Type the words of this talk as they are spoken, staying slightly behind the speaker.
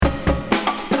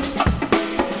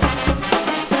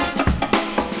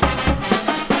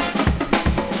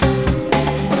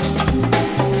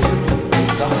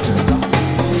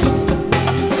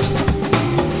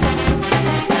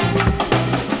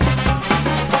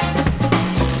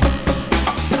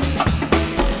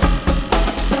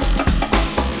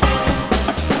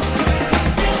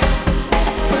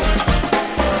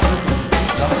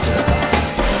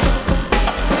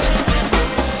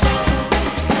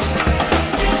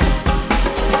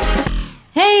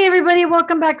everybody.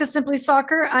 Welcome back to Simply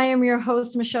Soccer. I am your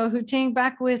host, Michelle Houting,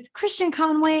 back with Christian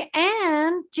Conway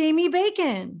and Jamie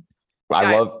Bacon.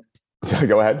 Go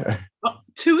ahead.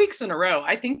 2 weeks in a row.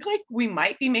 I think we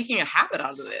might be making a habit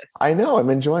out of this. I know. I'm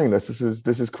enjoying this.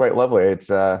 This is quite lovely. It's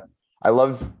I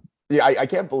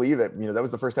can't believe it. That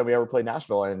was the first time we ever played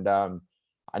Nashville, and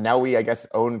now we, I guess,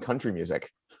 own country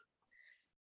music.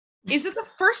 Is it the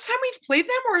first time we've played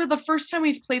them, or the first time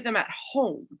we've played them at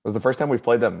home? It was the first time we've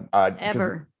played them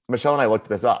ever. Michelle and I looked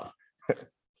this up.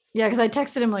 Yeah, because I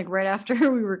texted him right after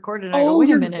we recorded. And I go, wait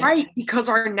a minute. Right, because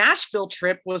our Nashville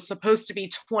trip was supposed to be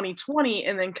 2020,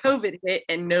 and then COVID hit,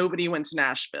 and nobody went to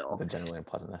Nashville. The genuine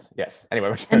unpleasantness. Yes.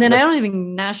 Anyway. And then I don't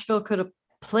even Nashville could have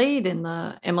played in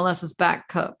the MLS's back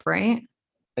cup, right?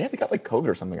 Yeah, they got COVID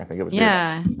or something. I think it was.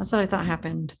 Yeah, that's what I thought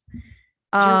happened.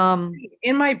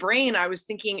 In my brain, I was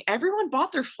thinking everyone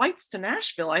bought their flights to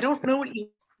Nashville. I don't know what you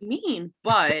mean,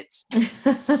 but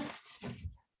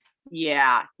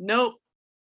yeah, nope.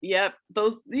 Yep.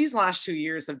 These last 2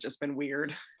 years have just been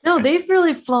weird. No, they've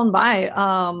really flown by.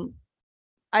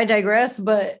 I digress,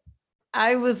 but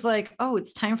I was like, oh,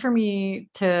 it's time for me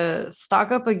to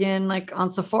stock up again,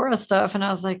 on Sephora stuff. And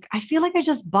I was like, I feel like I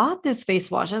just bought this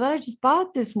face wash. I thought I just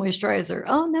bought this moisturizer.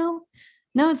 Oh,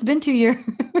 no, it's been 2 years.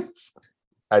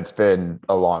 It's been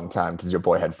a long time because your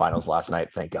boy had finals last night.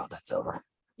 Thank God that's over.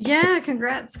 Yeah.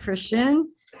 Congrats, Christian.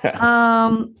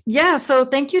 So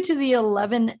thank you to the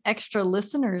 11 extra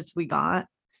listeners we got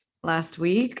last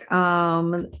week.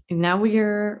 Now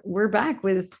we're back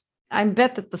with, I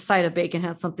bet that the side of bacon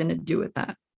had something to do with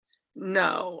that.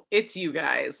 No, it's you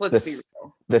guys. Let's be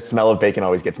real. The smell of bacon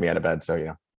always gets me out of bed. So,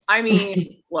 yeah. I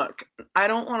mean, look, I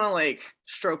don't want to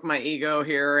stroke my ego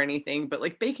here or anything, but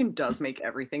bacon does make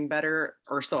everything better,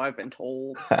 or so I've been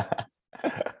told.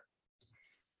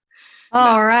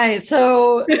 All right.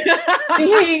 So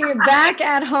being back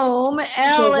at home,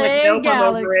 LA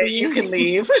Galaxy. You can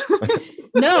leave.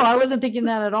 No, I wasn't thinking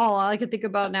that at all. All I could think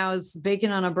about now is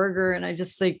bacon on a burger, and I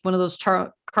just one of those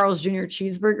Carl's Jr.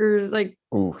 cheeseburgers,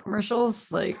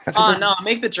 commercials. No,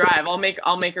 make the drive. I'll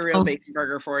make a real bacon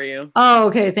burger for you. Oh,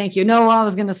 okay, thank you. No, I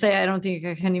was gonna say I don't think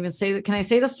I can even say that. Can I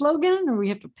say the slogan, or we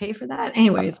have to pay for that?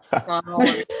 Anyways, I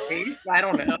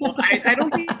don't know. I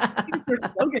don't think it's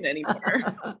a slogan anymore.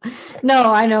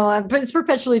 No, I know, but it's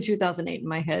perpetually 2008 in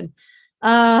my head.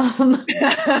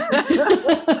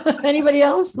 Anybody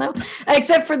else? No,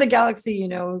 except for the Galaxy,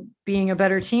 being a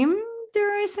better team,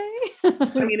 dare I say?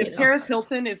 I mean, if Paris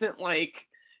Hilton isn't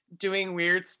doing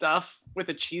weird stuff with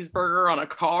a cheeseburger on a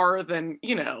car, then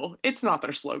it's not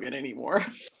their slogan anymore.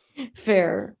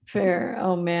 Fair.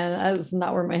 Oh man, that's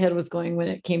not where my head was going when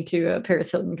it came to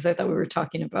Paris Hilton, because I thought we were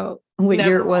talking about what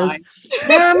year it was.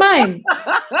 Never mind.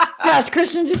 Gosh,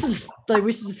 Christian, we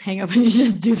should just hang up and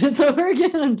just do this over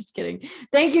again. I'm just kidding.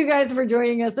 Thank you guys for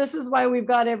joining us. This is why we've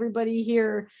got everybody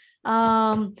here.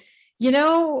 Our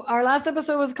last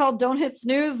episode was called Don't Hit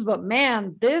Snooze, but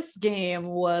man, this game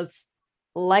was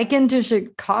likened to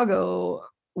Chicago.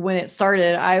 When it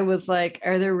started, I was like,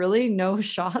 are there really no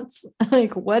shots?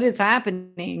 What is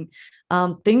happening?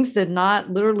 Things did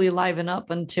not literally liven up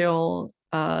until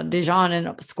Dijon ended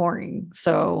up scoring.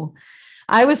 So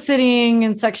I was sitting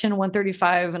in section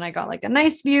 135 and I got a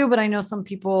nice view, but I know some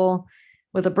people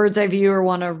with a bird's eye view or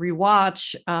want to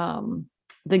rewatch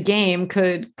the game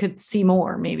could see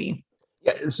more maybe.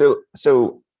 Yeah.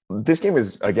 So this game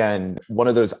is, again, one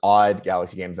of those odd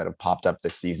Galaxy games that have popped up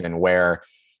this season where,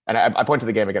 and I point to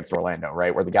the game against Orlando,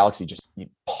 right, where the Galaxy just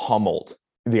pummeled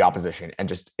the opposition and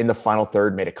just in the final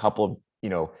third made a couple of,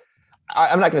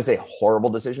 I'm not going to say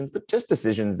horrible decisions, but just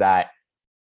decisions that,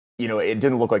 it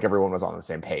didn't look like everyone was on the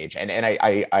same page. And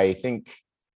I think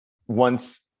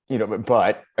once,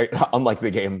 but unlike the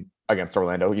game against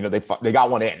Orlando, they got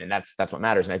one in, and that's what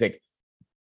matters. And I think,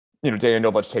 Dejan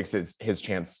Novalic takes his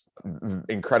chance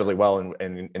incredibly well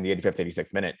in the 85th,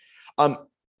 86th minute.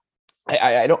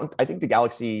 I think the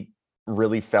Galaxy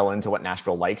really fell into what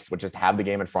Nashville likes, which is to have the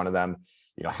game in front of them,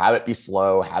 have it be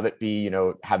slow, have it be,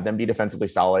 have them be defensively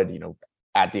solid,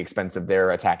 at the expense of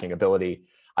their attacking ability.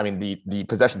 I mean, the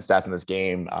possession stats in this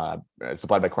game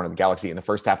supplied by Corner of the Galaxy. In the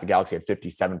first half, the Galaxy had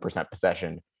 57%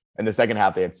 possession. In the second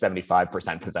half, they had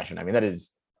 75% possession. I mean, that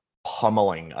is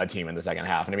pummeling a team in the second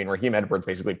half. And I mean, Raheem Edwards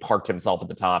basically parked himself at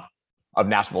the top of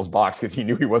Nashville's box because he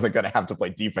knew he wasn't going to have to play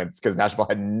defense because Nashville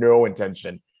had no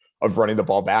intention of running the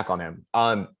ball back on him.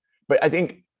 But I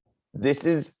think this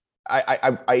is,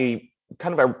 I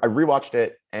rewatched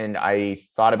it and I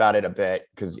thought about it a bit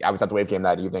because I was at the Wave game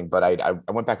that evening, but I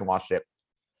went back and watched it.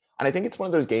 And I think it's one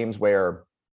of those games where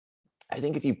I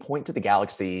think if you point to the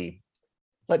Galaxy,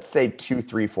 let's say 2,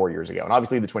 3, 4 years ago, and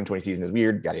obviously the 2020 season is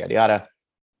weird, yada, yada, yada.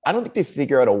 I don't think they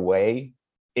figure out a way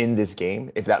in this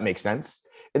game, if that makes sense,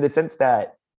 in the sense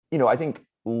that, I think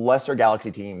lesser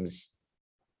Galaxy teams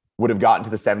would have gotten to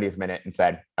the 70th minute and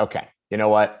said, okay, you know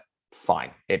what?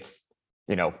 Fine. It's,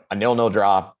 a 0-0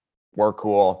 draw. We're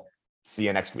cool. See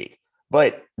you next week.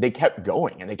 But they kept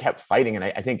going and they kept fighting. And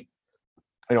I think,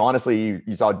 honestly,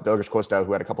 you saw Douglas Costa,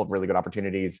 who had a couple of really good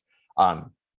opportunities. And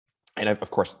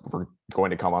of course, we're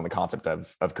going to come on the concept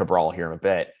of Cabral here in a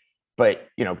bit. But,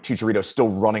 Chicharito still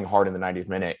running hard in the 90th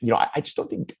minute. I just don't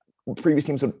think previous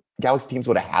Galaxy teams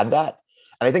would have had that.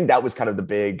 And I think that was kind of the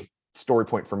big story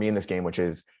point for me in this game, which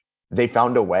is they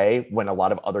found a way when a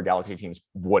lot of other Galaxy teams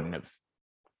wouldn't have.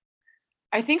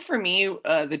 I think for me,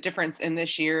 the difference in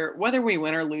this year, whether we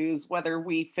win or lose, whether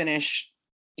we finish,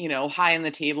 high in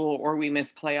the table or we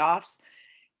miss playoffs,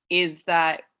 is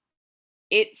that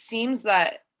it seems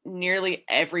that nearly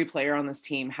every player on this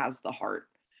team has the heart.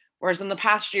 Whereas in the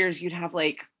past years, you'd have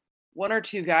like one or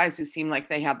two guys who seemed like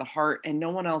they had the heart and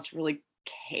no one else really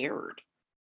cared.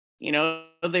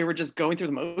 They were just going through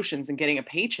the motions and getting a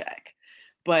paycheck.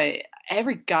 But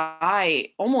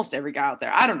almost every guy out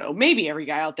there, I don't know, maybe every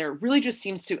guy out there really just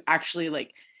seems to actually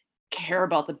like care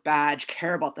about the badge,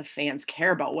 care about the fans,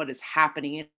 care about what is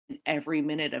happening in every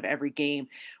minute of every game,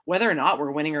 whether or not we're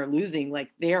winning or losing.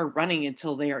 Like they are running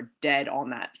until they are dead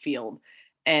on that field.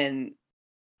 And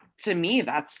to me,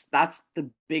 that's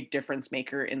the big difference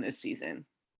maker in this season.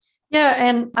 Yeah.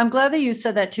 And I'm glad that you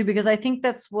said that too, because I think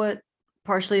that's what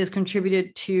partially has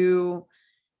contributed to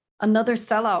another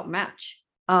sellout match.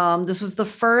 This was the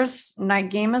first night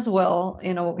game as well,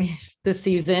 this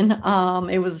season.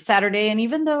 It was Saturday. And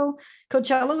even though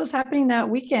Coachella was happening that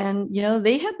weekend,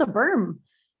 they had the berm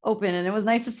open and it was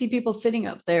nice to see people sitting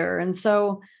up there. And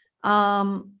so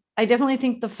I definitely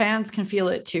think the fans can feel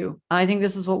it too. I think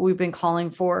this is what we've been calling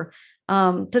for.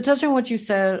 To touch on what you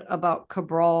said about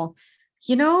Cabral,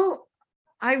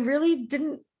 I really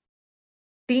didn't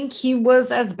think he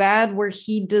was as bad where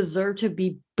he deserved to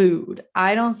be booed.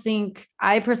 I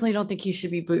personally don't think he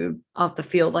should be booed off the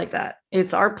field like that.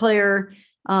 It's our player.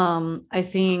 I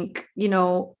think,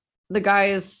 the guy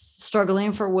is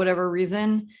struggling for whatever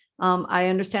reason. I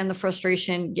understand the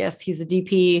frustration. Yes, he's a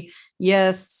DP.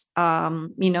 Yes,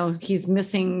 he's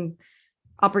missing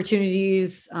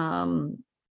opportunities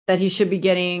that he should be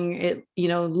getting. It,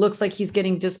 looks like he's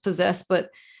getting dispossessed, but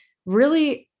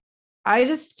really, I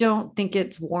just don't think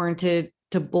it's warranted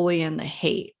to bully and the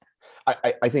hate.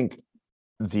 I think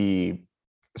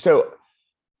so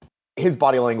his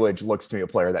body language looks to me a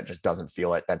player that just doesn't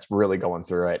feel it. That's really going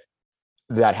through it.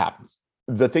 That happens.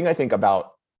 The thing I think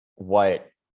about what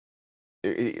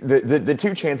the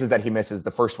two chances that he misses,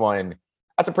 the first one,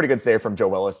 that's a pretty good save from Joe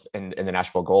Willis in the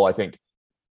Nashville goal. I think,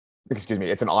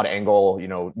 it's an odd angle.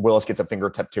 Willis gets a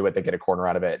fingertip to it. They get a corner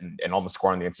out of it and almost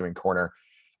score on the ensuing corner.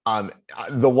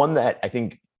 The one that I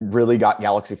think really got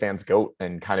Galaxy fans goat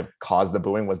and kind of caused the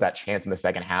booing was that chance in the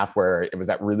second half where it was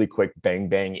that really quick bang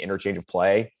bang interchange of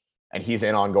play and he's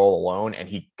in on goal alone and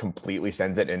he completely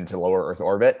sends it into lower Earth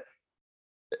orbit.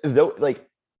 Though, like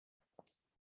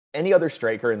any other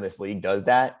striker in this league does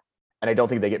that, and I don't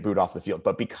think they get booed off the field.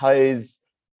 But because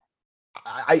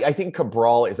I think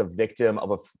Cabral is a victim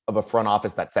of a front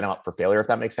office that set him up for failure, if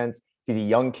that makes sense. He's a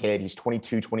young kid. He's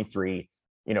 22, 23.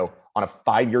 On a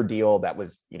 5-year deal that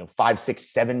was, $5, $6,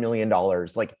 $7 million.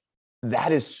 Like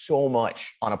that is so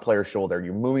much on a player's shoulder.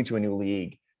 You're moving to a new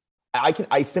league.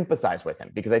 I sympathize with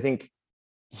him because I think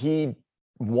he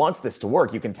wants this to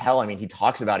work. You can tell. I mean, he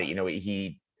talks about it.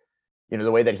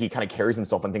 The way that he kind of carries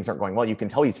himself when things aren't going well. You can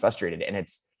tell he's frustrated, and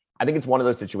I think it's one of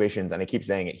those situations. And I keep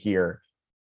saying it here.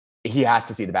 He has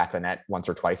to see the back of the net once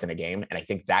or twice in a game, and I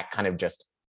think that kind of just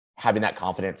having that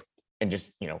confidence and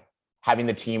just having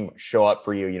the team show up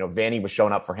for you. Vanny was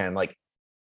showing up for him. Like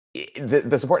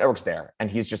the support network's there,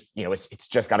 and he's just, it's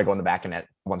just got to go in the back of net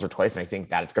once or twice. And I think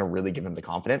that it's going to really give him the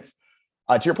confidence.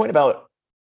 To your point about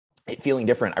it feeling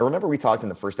different, I remember we talked in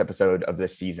the first episode of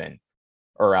this season,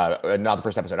 or not the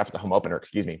first episode, after the home opener,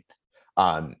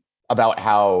 about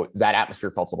how that atmosphere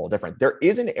felt a little different. There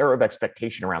is an air of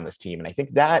expectation around this team. And I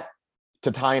think that,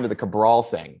 to tie into the Cabral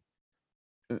thing,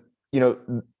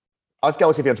 us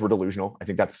Galaxy fans were delusional. I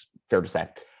think that's fair to say.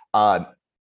 And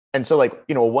so, a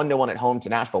 1-1 at home to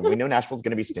Nashville. We know Nashville's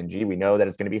going to be stingy. We know that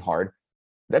it's going to be hard.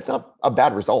 That's not a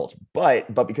bad result.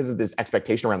 But because of this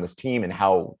expectation around this team and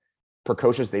how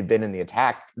precocious they've been in the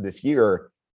attack this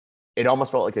year, it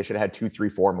almost felt like they should have had 2, 3,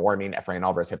 4 more. I mean, Efrain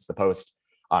Alvarez hits the post.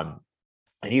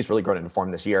 And he's really grown into form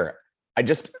this year. I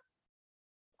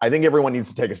think everyone needs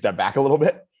to take a step back a little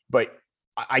bit. But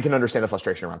I can understand the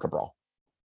frustration around Cabral.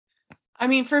 I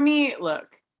mean, for me, look,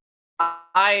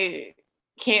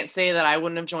 can't say that I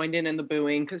wouldn't have joined in the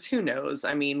booing, because who knows?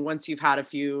 I mean, once you've had a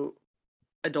few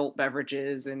adult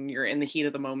beverages and you're in the heat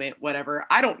of the moment, whatever.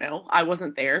 I don't know. I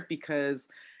wasn't there because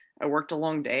I worked a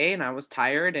long day and I was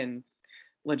tired and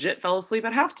legit fell asleep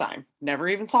at halftime. Never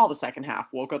even saw the second half.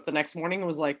 Woke up the next morning and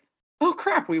was like, oh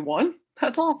crap, we won.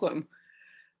 That's awesome.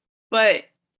 But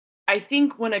I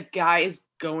think when a guy is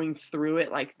going through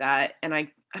it like that, and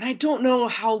I don't know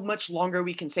how much longer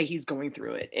we can say he's going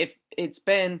through it. If it's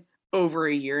been over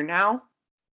a year now,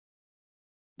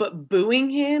 but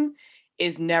booing him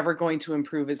is never going to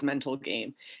improve his mental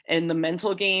game. And the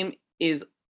mental game is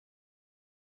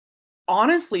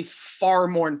honestly far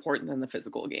more important than the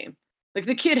physical game. Like,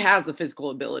 the kid has the physical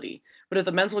ability, but if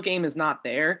the mental game is not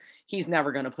there, he's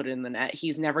never going to put it in the net.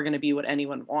 He's never going to be what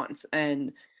anyone wants.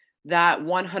 And that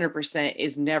 100%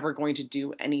 is never going to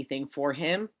do anything for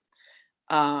him.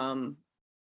 If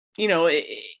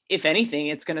anything,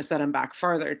 it's going to set him back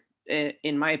farther,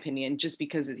 in my opinion, just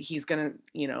because he's going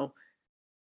to,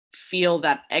 feel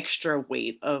that extra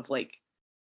weight of like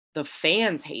the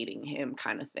fans hating him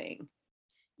kind of thing.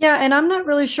 Yeah, and I'm not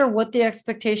really sure what the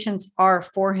expectations are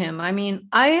for him. I mean,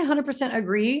 I 100%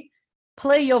 agree,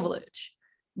 play Joveljic.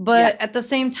 But at the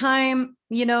same time,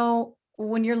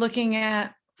 when you're looking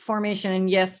at formation, and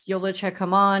yes, Joveljic had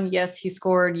come on, yes, he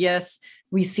scored, yes,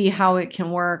 we see how it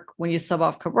can work when you sub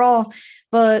off Cabral.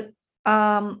 But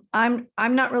I'm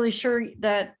not really sure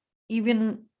that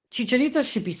even Chicharito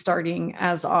should be starting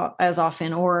as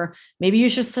often, or maybe you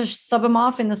should sub him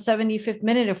off in the 75th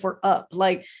minute if we're up.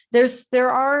 Like,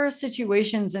 there are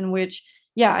situations in which,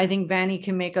 yeah, I think Vanney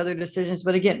can make other decisions,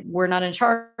 but again, we're not in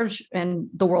charge and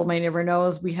the world may never know,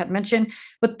 as we had mentioned.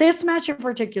 But this match in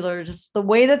particular, just the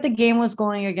way that the game was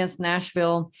going against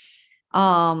Nashville,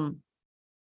 the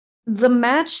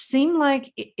match seemed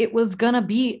like it was going to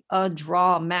be a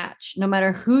draw match, no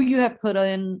matter who you have put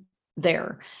in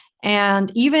there.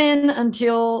 And even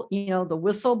until, the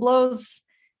whistle blows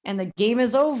and the game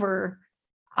is over,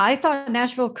 I thought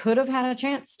Nashville could have had a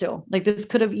chance still. Like, this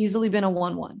could have easily been a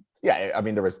 1-1. Yeah, I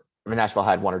mean, Nashville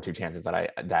had one or two chances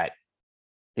that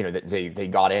they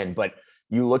got in, but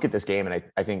you look at this game and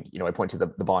I think, I point to the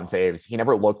Bond saves. He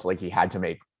never looked like he had to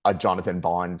make a Jonathan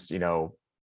Bond,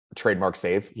 trademark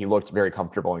save. He looked very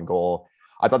comfortable in goal.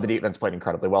 I thought the defense played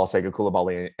incredibly well. Sega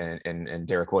Coulibaly and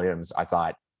Derek Williams, I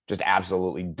thought, just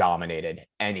absolutely dominated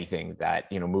anything that,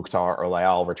 Mukhtar or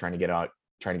Leal were trying to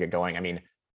get going. I mean,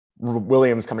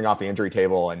 Williams coming off the injury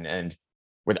table and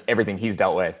with everything he's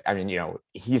dealt with, I mean,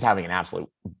 he's having an absolute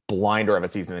blinder of a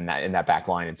season in that back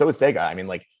line. And so is Sega. I mean,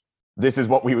 like, this is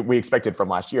what we expected from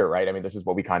last year, right? I mean, this is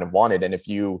what we kind of wanted. And if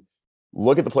you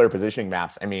look at the player positioning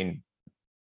maps, I mean,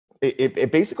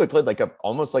 it basically played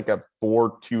almost like a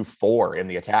 4-2-4 in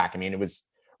the attack. I mean, it was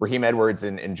Raheem Edwards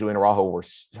and Julian Araujo were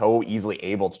so easily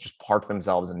able to just park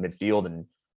themselves in midfield and,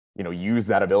 use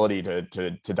that ability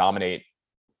to dominate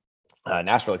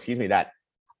Nashville, that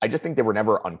I just think they were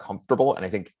never uncomfortable. And I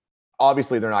think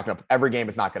obviously every game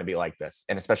is not going to be like this.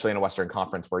 And especially in a Western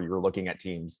Conference where you're looking at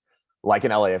teams like an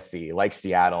LAFC, like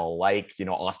Seattle, like,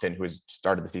 Austin, who has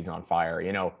started the season on fire,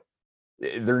 you're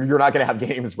not going to have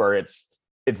games where it's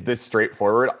this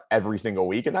straightforward every single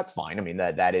week. And that's fine. I mean,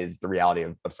 that is the reality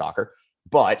of soccer.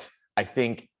 But I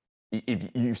think if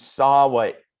you saw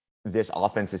what this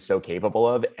offense is so capable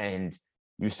of, and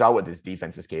you saw what this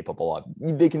defense is capable of,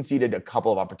 they conceded a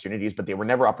couple of opportunities, but they were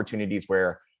never opportunities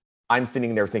where I'm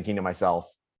sitting there thinking to myself,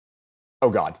 oh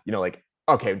God,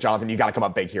 okay, Jonathan, you got to come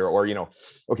up big here. Or,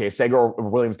 okay, Sega or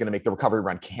Williams going to make the recovery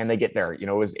run. Can they get there?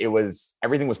 It was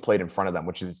everything was played in front of them,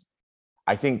 which is,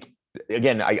 I think,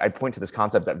 again, I point to this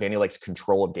concept that Vanney likes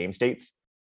control of game states,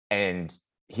 and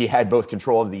he had both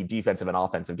control of the defensive and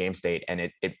offensive game state, and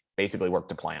it basically worked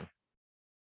to plan.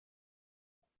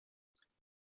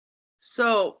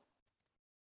 So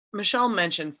Michelle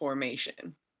mentioned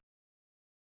formation.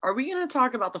 Are we going to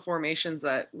talk about the formations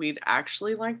that we'd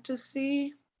actually like to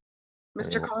see,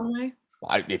 Mr. Conway?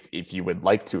 If you would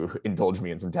like to indulge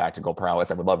me in some tactical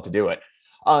prowess, I would love to do it.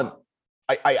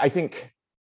 I think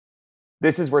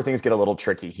this is where things get a little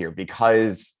tricky here,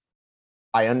 because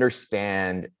I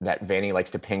understand that Vanney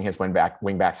likes to ping his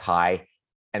wingbacks high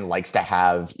and likes to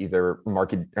have either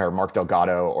Mark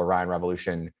Delgado or Ryan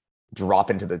Revolution drop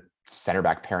into the center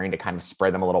back pairing to kind of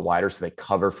spread them a little wider so they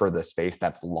cover for the space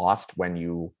that's lost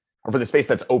or for the space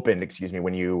that's opened,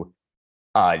 when you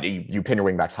pin your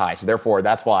wingbacks high. So therefore,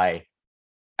 that's why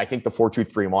I think the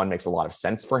 4-2-3-1 makes a lot of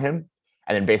sense for him,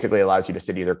 and then basically allows you to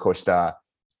sit either Costa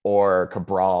or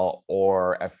Cabral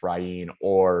or Efrain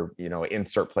or,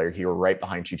 insert player here right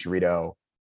behind Chicharito,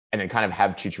 and then kind of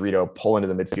have Chicharito pull into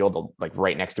the midfield, like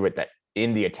right next to it, that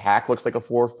in the attack looks like a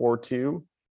 4-4-2.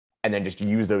 and then just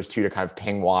use those two to kind of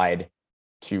ping wide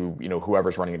to,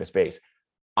 whoever's running into space.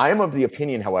 I am of the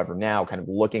opinion, however, now kind of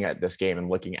looking at this game and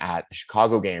looking at the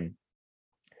Chicago game,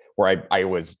 where I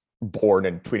was bored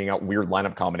and tweeting out weird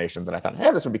lineup combinations, and I thought,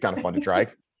 hey, this would be kind of fun to try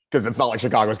because it's not like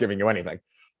Chicago's giving you anything.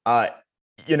 I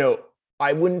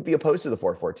wouldn't be opposed to the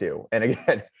 4-4-2. And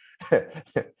again,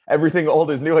 everything old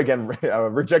is new again.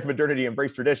 Reject modernity,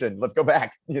 embrace tradition. Let's go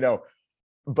back,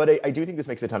 But I do think this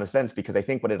makes a ton of sense, because I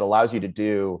think what it allows you to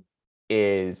do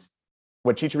is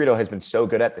what Chicharito has been so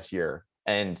good at this year,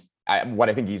 and what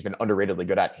I think he's been underratedly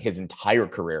good at his entire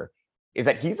career, is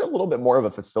that he's a little bit more of a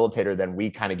facilitator than we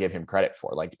kind of give him credit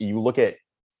for. Like, you look at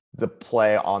the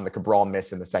play on the Cabral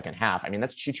miss in the second half. I mean,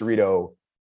 that's Chicharito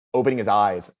opening his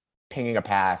eyes, pinging a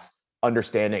pass,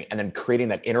 understanding, and then creating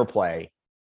that interplay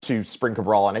to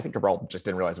Cabral. And I think Cabral just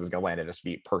didn't realize it was going to land at his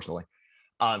feet personally.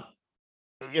 So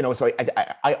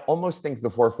I almost think the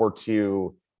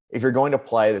 4-4-2, if you're going to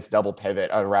play this double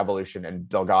pivot, Revolution and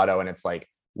Delgado, and it's like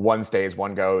one stays,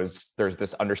 one goes, there's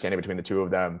this understanding between the two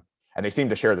of them, and they seem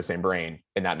to share the same brain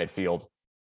in that midfield,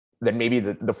 then maybe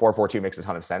the 4-4-2 makes a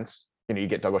ton of sense. You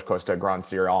get Douglas Costa,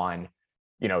 Grandsir on,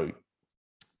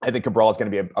 I think Cabral is going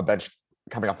to be a bench,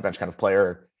 coming off the bench kind of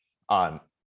player.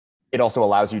 It also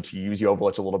allows you to use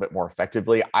Joveljic a little bit more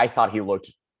effectively. I thought he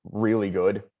looked really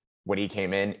good when he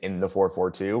came in the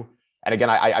 4-4-2. And again,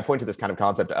 I point to this kind of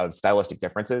concept of stylistic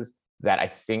differences that I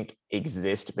think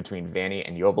exist between Vanney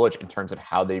and Joveljic in terms of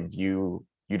how they view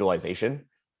utilization.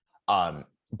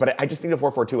 But I just think the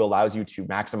 4-4-2 allows you to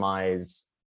maximize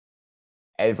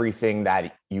everything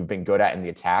that you've been good at in the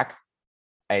attack.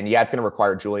 And yeah, it's going to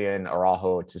require Julian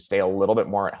Araujo to stay a little bit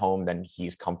more at home than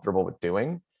he's comfortable with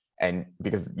doing. And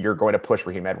because you're going to push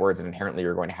Raheem Edwards, and inherently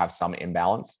you're going to have some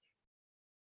imbalance.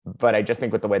 But I just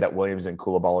think with the way that Williams and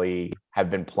Koulibaly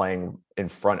have been playing in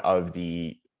front of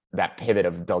that pivot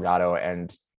of Delgado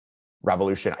and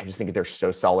Revolution, I just think they're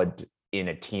so solid in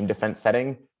a team defense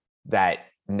setting that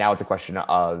now it's a question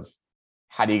of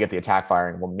how do you get the attack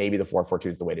firing? Well, maybe the 4-4-2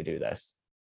 is the way to do this.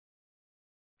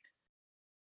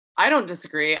 I don't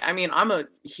disagree. I mean, I'm a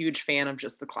huge fan of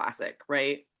just the classic,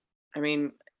 right? I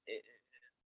mean,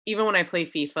 even when I play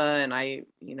FIFA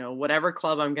and whatever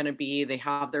club I'm going to be, they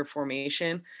have their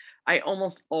formation, I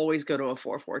almost always go to a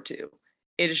 4-4-2.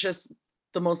 It is just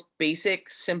the most basic,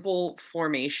 simple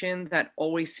formation that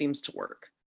always seems to work.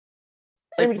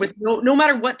 Like, with no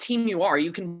matter what team you are,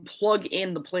 you can plug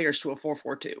in the players to a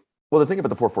 4-4-2. Well, the thing about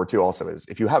the 4-4-2 also is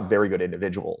if you have very good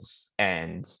individuals,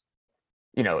 and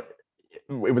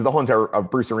it was the whole entire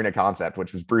Bruce Arena concept,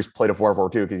 which was Bruce played a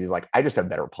 4-4-2 because he's like, I just have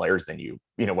better players than you,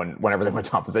 whenever they went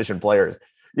to opposition players,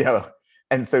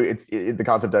 and so it's the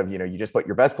concept of, you just put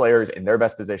your best players in their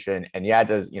best position, and yeah, it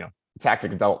does,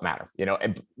 tactics don't matter,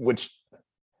 and which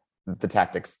the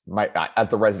tactics might, as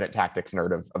the resident tactics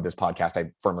nerd of this podcast,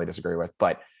 I firmly disagree with,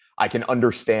 but I can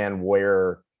understand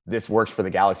where this works for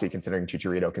the Galaxy, considering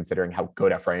Chicharito, considering how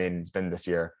good Efrain's been this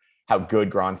year, how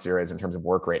good Grandsir is in terms of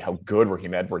work rate, how good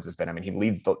Raheem Edwards has been. I mean, he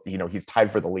leads he's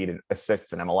tied for the lead in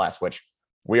assists in MLS, which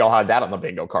we all had that on the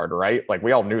bingo card, right? Like,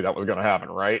 we all knew that was going to happen,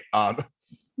 right?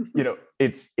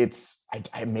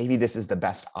 Maybe this is the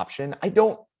best option. I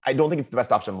don't think it's the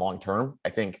best option long-term.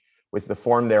 I think with the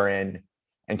form they're in,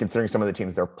 and considering some of the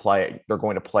teams they're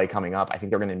going to play coming up, I think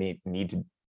they're going to need to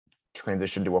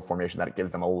transition to a formation that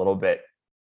gives them a little bit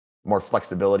more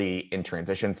flexibility in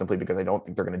transition, simply because I don't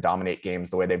think they're going to dominate games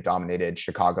the way they've dominated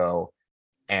Chicago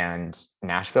and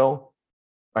Nashville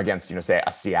against, say,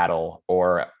 a Seattle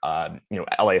or,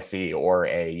 LAFC or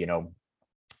a,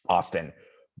 Austin.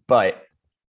 But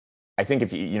I think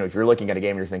if you're looking at a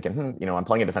game, you're thinking, I'm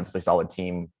playing a defensively solid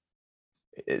team,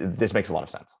 this makes a lot of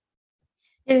sense.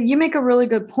 You make a really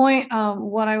good point.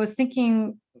 What I was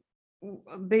thinking,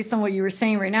 based on what you were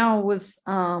saying right now, was,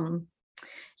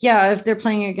 if they're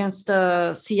playing against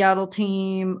a Seattle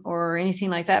team or anything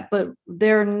like that, but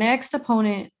their next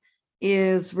opponent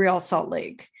is Real Salt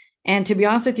Lake. And to be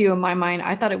honest with you, in my mind,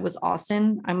 I thought it was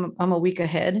Austin. I'm a week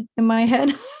ahead in my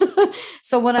head.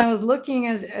 So when I was looking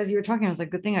as you were talking, I was like,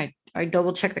 good thing I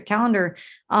double checked the calendar.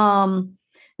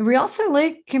 Real Salt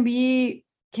Lake can be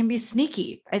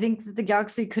sneaky. I think that the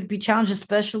Galaxy could be challenged,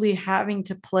 especially having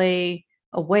to play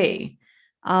away.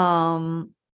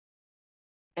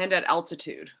 And at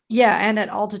altitude. Yeah, and at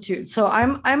altitude. So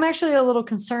I'm actually a little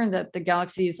concerned that the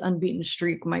Galaxy's unbeaten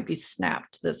streak might be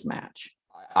snapped this match.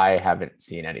 I haven't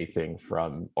seen anything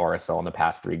from RSL in the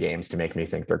past 3 games to make me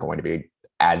think they're going to be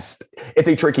it's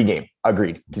a tricky game.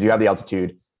 Agreed. Because you have the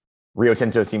altitude. Rio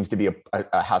Tinto seems to be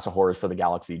a house of horrors for the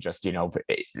Galaxy. Just,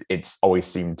 it's always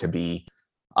seemed to be.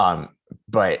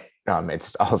 But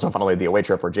it's also funnily the away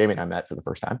trip where Jamie and I met for the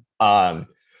first time.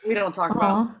 We don't talk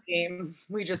about the game.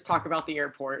 We just talk about the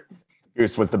airport.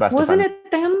 Goose was the best. Wasn't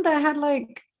it them that had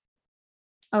like?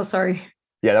 Oh, sorry.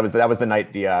 Yeah, that was the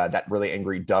night that really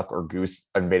angry duck or goose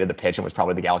invaded the pitch and was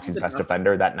probably the Galaxy's best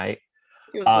defender that night.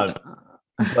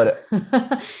 But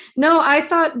no, I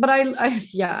thought, but I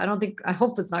don't think. I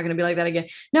hope it's not going to be like that again.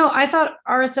 No, I thought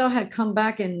RSL had come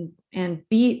back and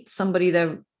beat somebody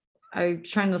that I'm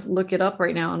trying to look it up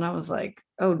right now, and I was like,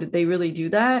 oh, did they really do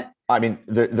that? I mean,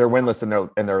 they're winless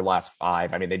in their last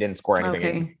 5. I mean, they didn't score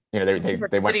anything. Okay. You know,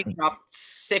 they went dropped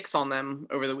 6 on them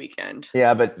over the weekend.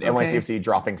 Yeah, but NYCFC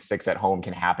dropping 6 at home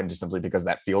can happen just simply because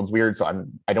that field's weird. So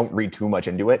I don't read too much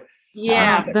into it.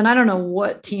 Yeah. Then I don't know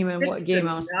what team and what game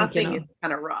I was thinking of. It's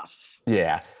kind of rough.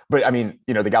 Yeah, but I mean,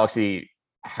 you know, the Galaxy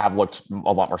have looked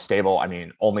a lot more stable. I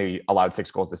mean, only allowed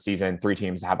 6 goals this season. 3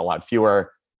 teams have allowed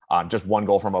fewer. Just 1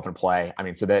 goal from open play. I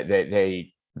mean, so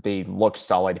they look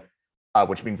solid,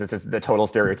 which means this is the total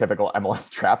stereotypical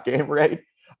MLS trap game, right?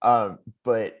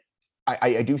 But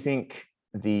I do think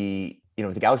if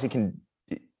the Galaxy can,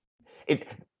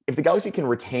 if the Galaxy can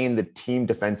retain the team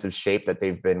defensive shape that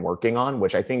they've been working on,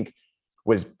 which I think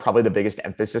was probably the biggest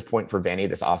emphasis point for Vanny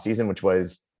this offseason, which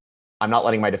was, I'm not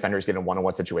letting my defenders get in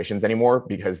one-on-one situations anymore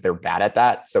because they're bad at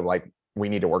that. So like, we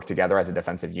need to work together as a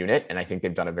defensive unit. And I think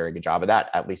they've done a very good job of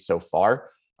that, at least so far.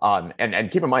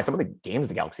 And keep in mind, some of the games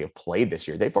the Galaxy have played this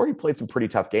year, they've already played some pretty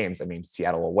tough games. I mean,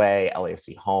 Seattle away,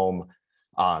 LAFC home,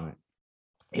 opening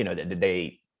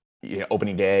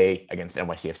day against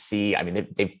NYCFC. I mean,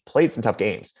 they've played some tough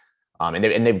games, and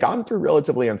they've gone through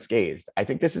relatively unscathed. I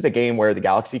think this is a game where the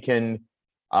Galaxy can,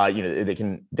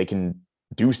 they can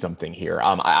do something here.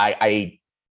 I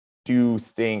do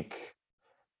think,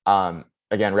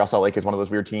 again, Real Salt Lake is one of those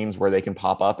weird teams where they can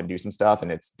pop up and do some stuff,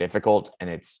 and it's difficult and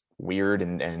it's weird,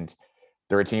 and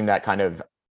they're a team that kind of,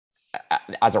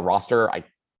 as a roster,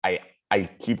 I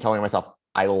keep telling myself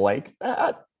I like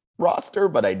that roster,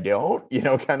 but I don't,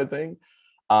 kind of thing.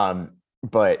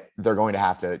 But they're going to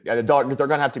have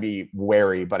to be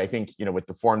wary. But I think, with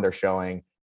the form they're showing,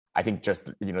 I think just,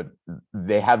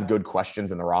 they have good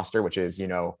questions in the roster, which is,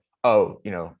 the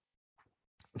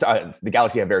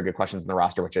Galaxy have very good questions in the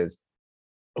roster, which is,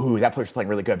 ooh, that player's playing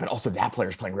really good, but also that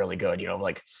player's playing really good.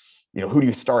 Who do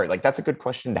you start? Like, that's a good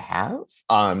question to have.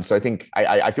 So I think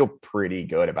I feel pretty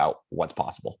good about what's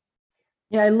possible.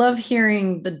 Yeah, I love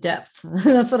hearing the depth.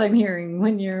 That's what I'm hearing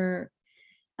when you're,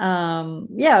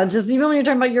 just even when you're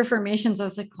talking about your formations, I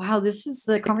was like, wow, this is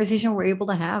the conversation we're able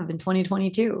to have in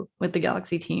 2022 with the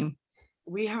Galaxy team.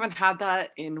 We haven't had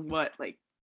that in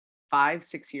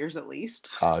 5-6 years at least.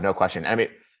 No question. I mean,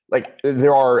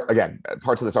 there are, again,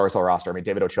 parts of this RSL roster. I mean,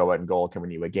 David Ochoa and goal can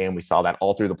win you a game. We saw that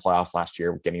all through the playoffs last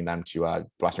year, getting them to a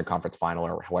Western Conference final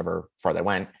or however far they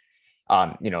went.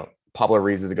 Pablo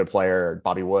Ruiz is a good player.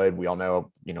 Bobby Wood, we all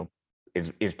know,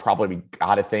 is probably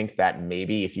got to think that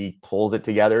maybe if he pulls it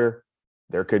together,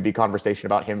 there could be conversation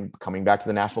about him coming back to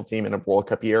the national team in a World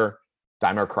Cup year.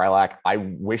 Daimar Krylak, I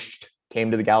wished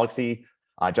came to the Galaxy.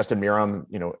 Justin Miram,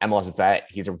 MLS vet,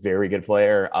 he's a very good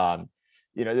player.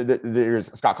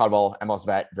 There's Scott Codwell, MLS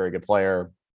vet, very good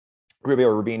player. Rubio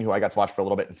Rubin, who I got to watch for a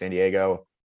little bit in San Diego.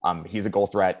 He's a goal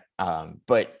threat.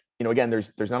 But again,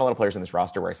 there's not a lot of players in this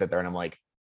roster where I sit there and I'm like,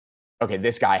 okay,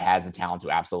 this guy has the talent to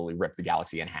absolutely rip the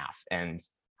Galaxy in half. And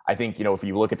I think, if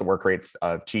you look at the work rates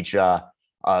of Chicha,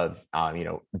 of,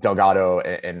 Delgado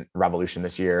and Revolution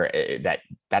this year,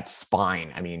 that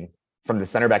spine, I mean, from the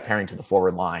center back pairing to the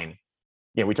forward line,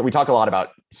 we talk a lot about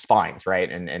spines,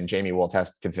 right? And Jamie will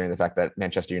attest, considering the fact that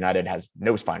Manchester United has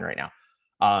no spine right now.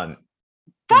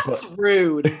 That's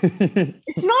rude.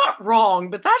 It's not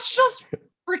wrong, but that's just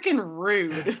freaking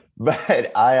rude.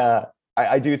 But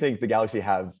I do think the Galaxy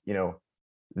have,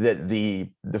 that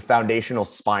the foundational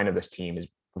spine of this team is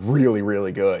really,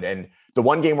 really good. And the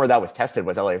one game where that was tested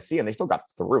was LAFC, and they still got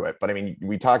through it. But I mean,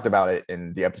 we talked about it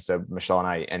in the episode, Michelle and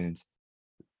I, and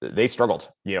they struggled.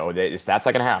 It's that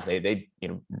second half. They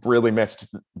really missed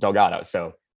Delgado.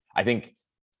 So I think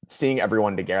seeing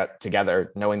everyone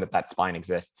together, knowing that spine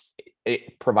exists,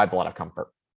 it provides a lot of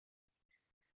comfort.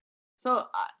 So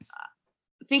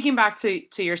thinking back to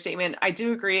your statement, I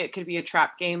do agree it could be a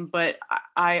trap game, but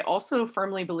I also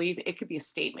firmly believe it could be a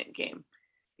statement game.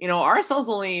 RSL's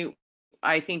only,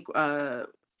 I think,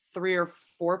 3 or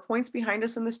 4 points behind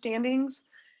us in the standings.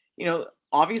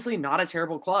 Obviously not a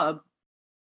terrible club.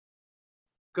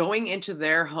 Going into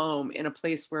their home in a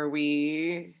place where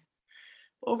we,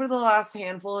 over the last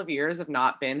handful of years, have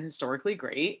not been historically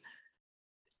great.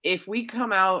 If we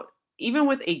come out even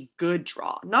with a good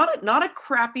draw, not a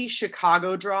crappy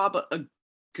Chicago draw, but a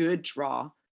good draw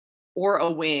or a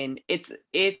win, it's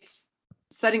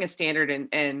setting a standard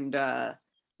and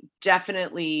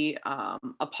definitely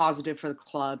a positive for the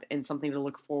club and something to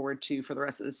look forward to for the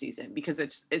rest of the season, because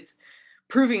it's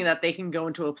proving that they can go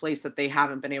into a place that they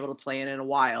haven't been able to play in a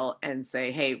while and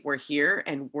say, hey, we're here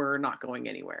and we're not going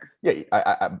anywhere. Yeah,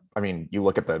 I mean, you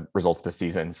look at the results this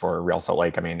season for Real Salt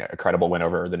Lake. I mean, a credible win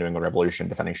over the New England Revolution,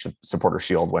 defending Supporter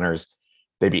Shield winners.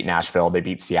 They beat Nashville, they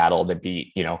beat Seattle, they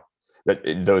beat,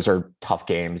 those are tough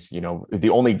games. The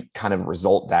only kind of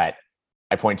result that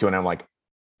I point to and I'm like,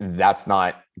 that's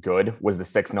not good, was the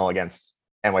 6-0 against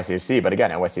NYCFC. But again,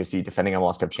 NYCFC, defending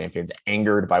MLS Cup champions,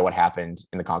 angered by what happened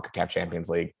in the CONCACAF Champions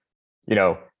League.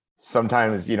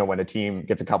 Sometimes, when a team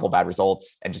gets a couple bad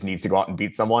results and just needs to go out and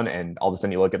beat someone, and all of a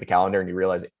sudden you look at the calendar and you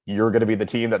realize you're going to be the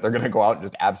team that they're going to go out and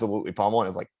just absolutely pummel. And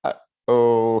it's like,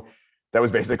 that was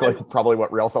basically probably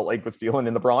what Real Salt Lake was feeling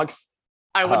in the Bronx.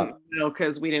 I wouldn't know,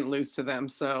 because we didn't lose to them.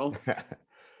 So,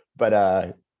 but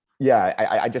I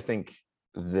just think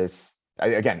this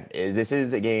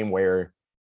is a game where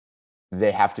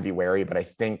they have to be wary. But I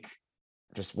think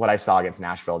just what I saw against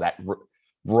Nashville, that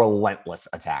relentless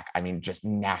attack. I mean, just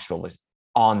Nashville was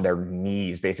on their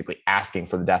knees, basically asking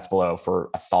for the death blow for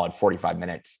a solid 45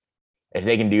 minutes. If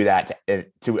they can do that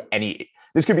to any,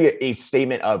 this could be a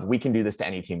statement of, we can do this to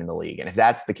any team in the league. And if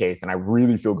that's the case, then I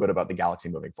really feel good about the Galaxy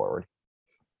moving forward.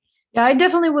 Yeah, I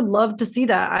definitely would love to see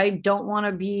that. I don't want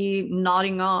to be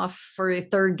nodding off for a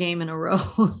third game in a row.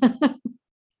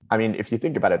 I mean, if you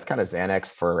think about it, it's kind of Xanax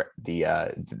for the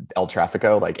El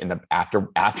Tráfico. Like in the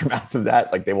aftermath of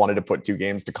that, like they wanted to put 2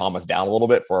 games to calm us down a little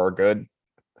bit for our good.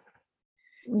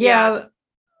 Yeah.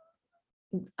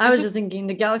 I was just thinking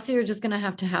the Galaxy are just going to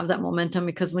have that momentum,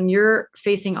 because when you're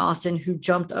facing Austin, who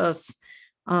jumped us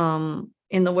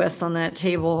in the West on that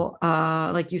table,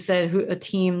 like you said, a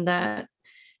team that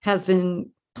has been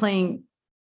playing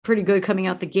pretty good coming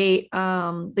out the gate,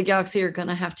 the Galaxy are going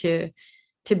to have to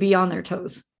be on their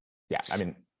toes. Yeah, I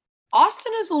mean,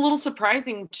 Austin is a little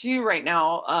surprising too right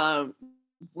now,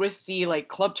 with the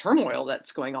club turmoil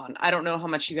that's going on. I don't know how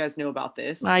much you guys know about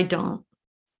this. I don't.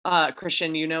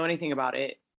 Christian, you know anything about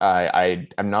it? I'm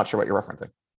not sure what you're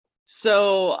referencing.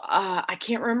 So I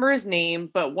can't remember his name,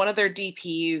 but one of their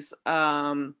DPs,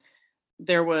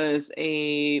 there was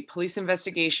a police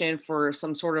investigation for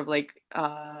some sort of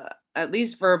at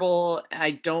least verbal.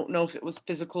 I don't know if it was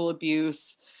physical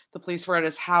abuse. The police were at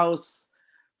his house.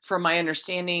 From my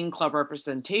understanding, club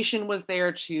representation was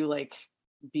there to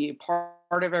be a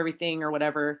part of everything or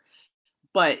whatever.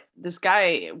 But this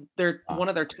guy, one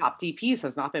of their top DPs,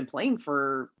 has not been playing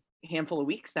for a handful of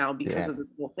weeks now because of this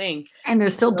whole thing. And they're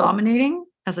still dominating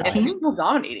as a team. They're still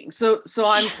dominating. So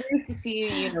I'm curious to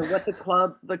see, what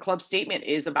the club statement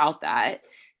is about that,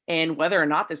 and whether or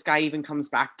not this guy even comes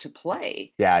back to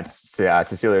play. Yeah, it's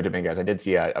Cecilio Dominguez. I did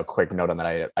see a quick note on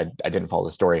that. I didn't follow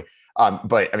the story.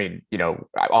 But I mean,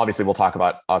 obviously we'll talk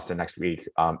about Austin next week.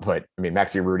 But I mean,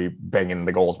 Maxi Rudy banging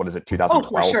the goals. What is it, 2012?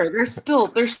 Oh, for sure.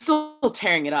 They're still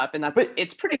tearing it up, and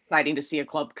it's pretty exciting to see a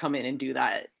club come in and do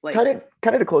that. Kind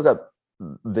of to close up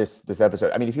this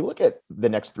episode. I mean, if you look at the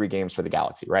next 3 games for the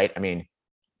Galaxy, right? I mean,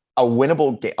 a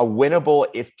winnable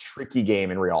if tricky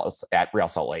game at Real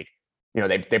Salt Lake.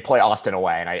 They play Austin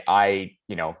away, and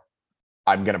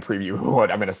I'm going to preview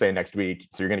what I'm going to say next week.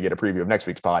 So you're going to get a preview of next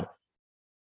week's pod.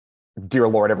 Dear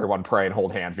Lord, everyone pray and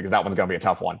hold hands, because that one's going to be a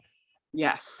tough one.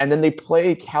 Yes. And then they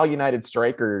play Cal United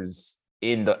Strikers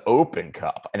in the Open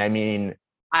Cup. And I mean,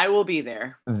 I will be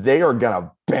there. They are going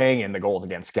to bang in the goals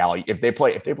against Cal. If they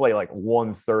play like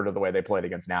 1/3 of the way they played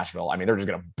against Nashville, I mean, they're just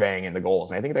going to bang in the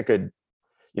goals. And I think that could,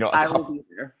 will be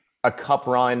there. A cup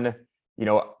run,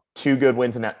 2 good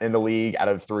wins in the league out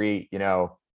of 3,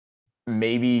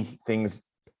 maybe things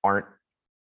aren't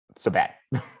so bad.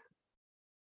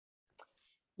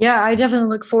 Yeah, I definitely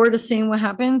look forward to seeing what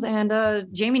happens. And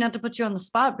Jamie, not to put you on the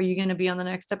spot, but are you going to be on the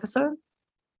next episode?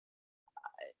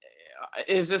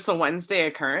 Is this a Wednesday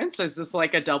occurrence? Is this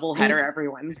like a double header every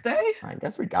Wednesday? I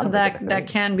guess we got that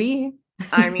can be.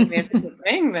 I mean, if it's a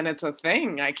thing, then it's a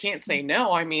thing. I can't say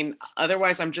no. I mean,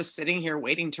 otherwise I'm just sitting here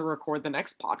waiting to record the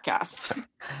next podcast.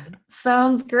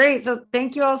 Sounds great. So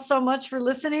thank you all so much for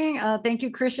listening. Thank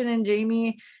you, Christian and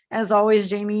Jamie. As always,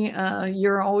 Jamie,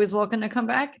 you're always welcome to come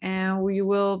back, and we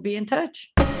will be in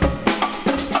touch.